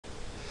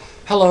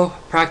Hello,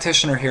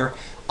 practitioner here.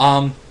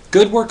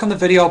 Good work on the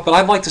video, but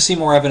I'd like to see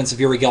more evidence of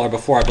Uri Geller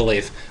before I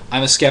believe.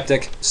 I'm a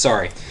skeptic.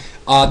 Sorry.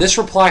 This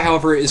reply,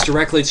 however, is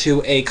directly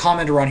to a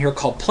commenter on here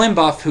called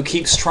Plimbuff, who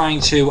keeps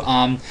trying to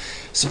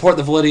support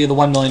the validity of the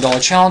 $1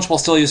 million challenge while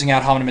still using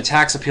ad hominem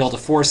attacks, appeal to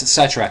force,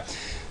 etc.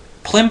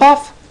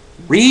 Plimbuff,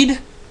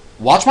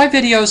 watch my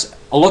videos,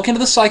 look into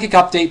the Psychic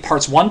Update,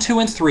 parts 1, 2,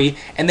 and 3,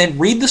 and then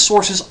read the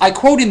sources I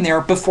quote in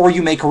there before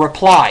you make a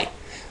reply.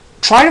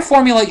 Try to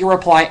formulate your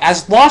reply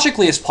as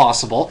logically as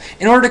possible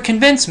in order to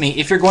convince me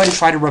if you're going to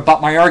try to rebut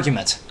my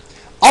argument.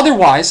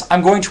 Otherwise,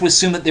 I'm going to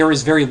assume that there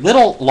is very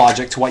little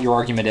logic to what your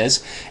argument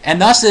is,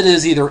 and thus it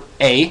is either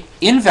A,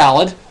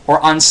 invalid, or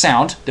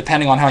unsound,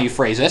 depending on how you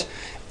phrase it,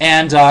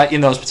 and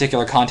in those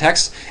particular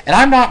contexts. And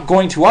I'm not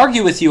going to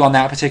argue with you on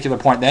that particular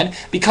point then,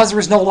 because there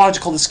is no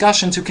logical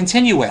discussion to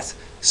continue with.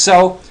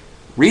 So,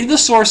 read the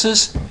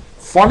sources,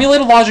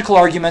 formulate a logical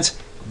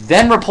argument,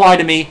 then reply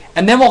to me,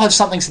 and then we'll have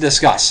something to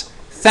discuss.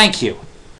 Thank you.